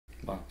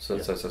So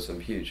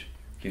some huge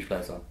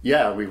players are.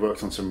 Yeah, we've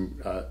worked on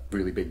some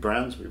really big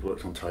brands. We've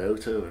worked on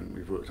Toyota, and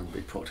we've worked on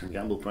big Procter &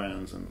 Gamble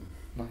brands. And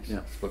nice.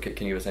 Yeah. Well, can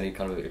you give us any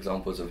kind of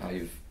examples of how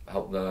you've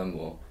helped them,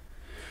 or?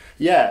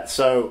 Yeah,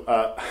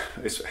 so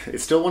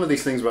it's still one of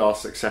these things where our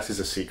success is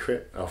a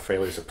secret, our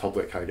failures are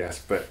public, I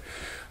guess. But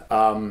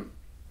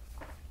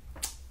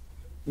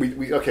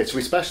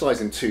we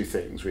specialize in two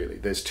things, really.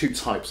 There's two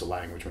types of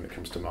language when it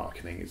comes to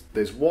marketing.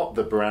 There's what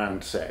the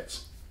brand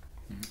says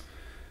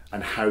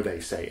and how they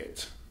say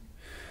it.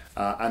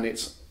 And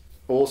it's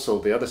also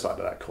the other side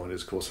of that coin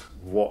is, of course,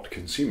 what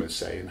consumers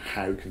say and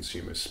how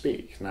consumers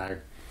speak. Now,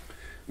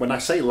 when I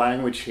say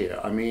language here,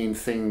 I mean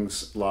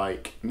things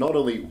like not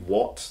only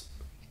what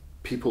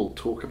people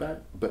talk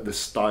about, but the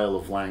style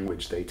of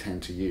language they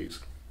tend to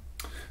use.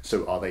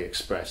 So are they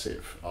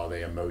expressive? Are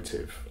they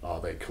emotive? Are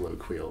they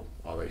colloquial?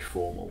 Are they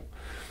formal?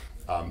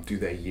 Do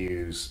they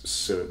use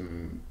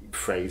certain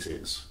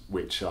phrases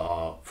which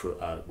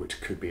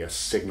could be a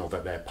signal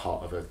that they're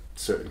part of a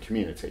certain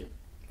community?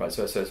 Right,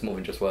 so it's more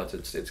than just words,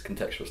 it's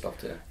contextual stuff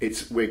too.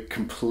 We're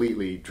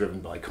completely driven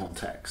by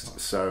context.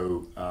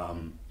 So,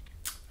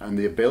 and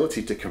the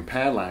ability to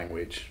compare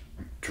language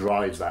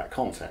drives that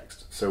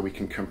context. So we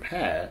can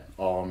compare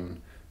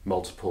on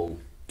multiple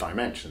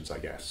dimensions, I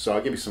guess. So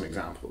I'll give you some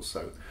examples.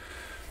 So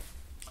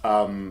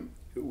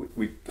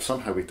we've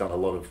done a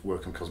lot of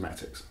work on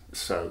cosmetics.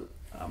 So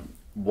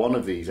one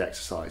of these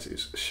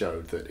exercises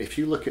showed that if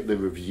you look at the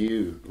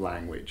review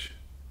language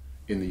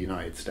in the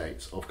United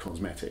States of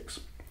cosmetics,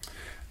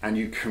 and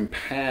you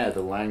compare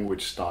the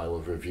language style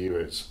of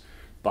reviewers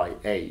by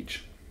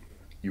age,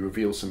 you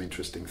reveal some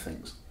interesting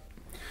things.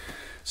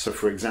 So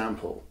for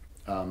example,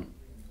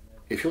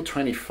 if you're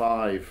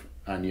 25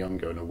 and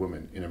younger and a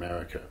woman in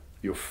America,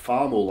 you're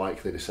far more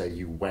likely to say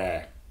you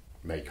wear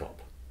makeup.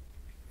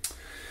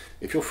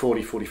 If you're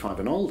 40,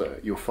 45 and older,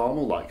 you're far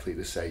more likely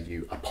to say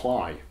you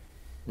apply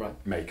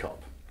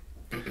makeup.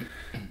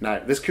 Now,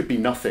 this could be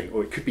nothing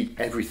or it could be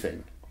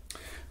everything,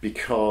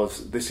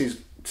 because this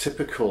is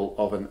typical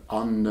of an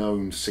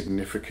unknown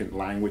significant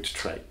language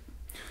trait.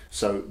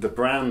 So the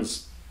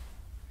brands,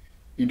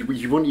 you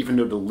wouldn't even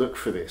know to look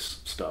for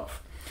this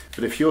stuff.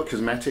 But if you're a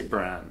cosmetic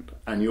brand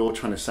and you're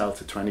trying to sell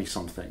to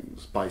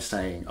 20-somethings by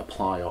saying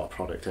apply our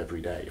product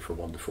every day for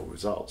wonderful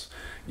results,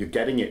 you're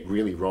getting it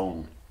really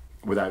wrong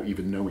without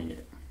even knowing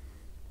it.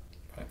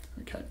 Right.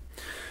 Okay.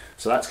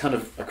 So that's kind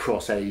of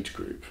across age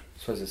group.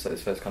 So it's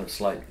kind of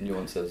slight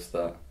nuances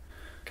that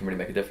can really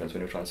make a difference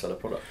when you're trying to sell a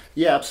product.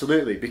 Yeah,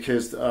 absolutely.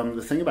 Because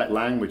the thing about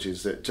language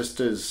is that just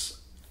as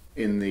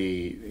in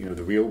the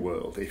real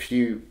world, if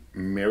you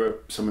mirror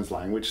someone's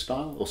language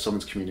style or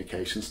someone's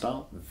communication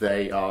style,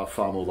 they are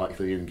far more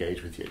likely to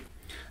engage with you,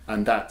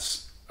 and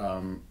that's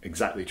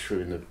exactly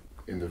true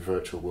in the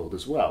virtual world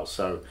as well.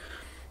 So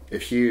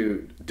if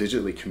you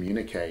digitally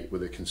communicate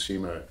with a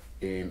consumer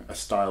in a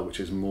style which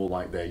is more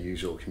like their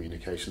usual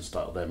communication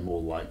style, they're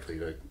more likely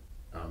to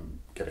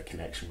get a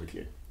connection with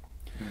you.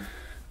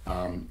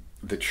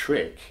 The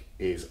trick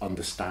is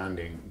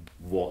understanding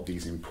what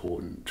these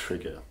important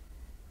trigger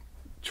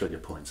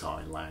points are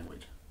in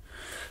language.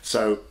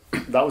 So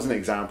that was an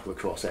example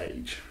across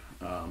age.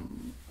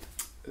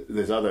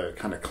 There's other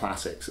kind of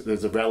classics.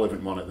 There's a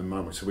relevant one at the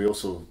moment. So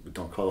we've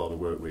done quite a lot of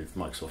work with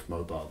Microsoft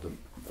Mobile,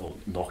 or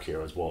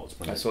Nokia as well.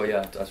 I saw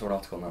an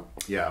article on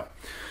that. Yeah.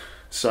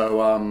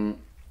 So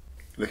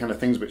the kind of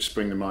things which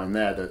spring to mind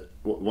there, that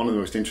one of the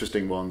most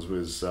interesting ones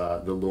was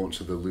the launch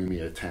of the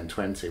Lumia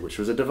 1020, which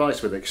was a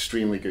device with an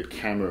extremely good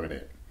camera in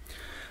it.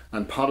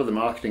 And part of the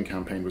marketing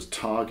campaign was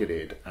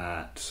targeted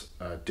at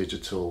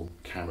digital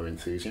camera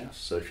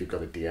enthusiasts. So if you've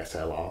got a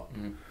DSLR.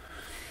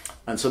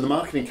 And so the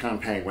marketing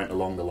campaign went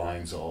along the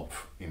lines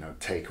of,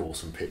 take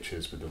awesome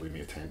pictures with the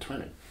Lumia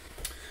 1020.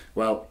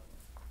 Well,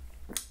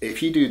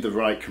 if you do the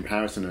right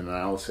comparison and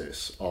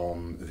analysis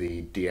on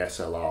the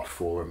DSLR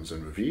forums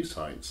and review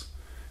sites,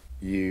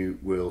 you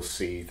will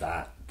see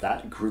that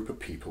that group of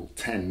people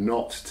tend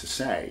not to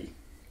say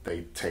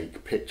they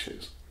take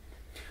pictures.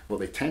 What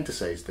they tend to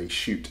say is they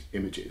shoot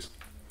images.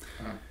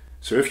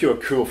 So if you're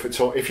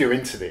if you're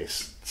into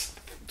this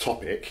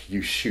topic,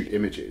 you shoot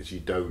images, you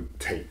don't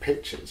take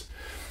pictures.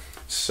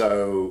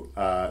 So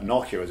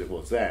Nokia, as it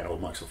was then, or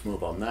Microsoft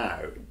Mobile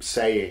now,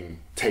 saying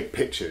take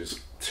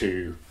pictures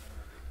to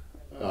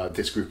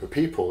this group of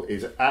people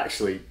is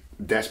actually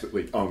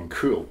desperately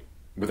uncool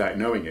without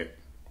knowing it.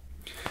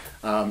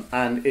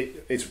 And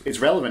it's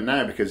relevant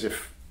now because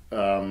if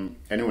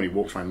anyone who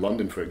walks around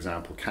London, for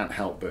example, can't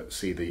help but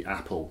see the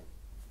Apple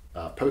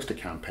poster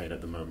campaign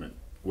at the moment,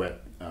 where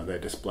they're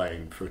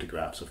displaying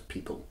photographs of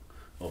people,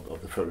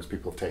 of the photos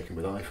people have taken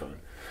with iPhone.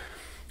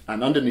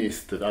 And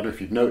underneath, I don't know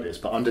if you've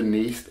noticed, but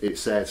underneath it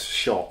says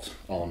shot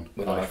on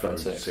with iPhone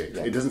 6.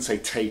 Yeah. It doesn't say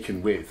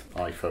taken with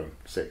iPhone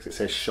 6, it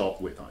says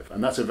shot with iPhone.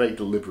 And that's a very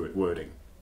deliberate wording.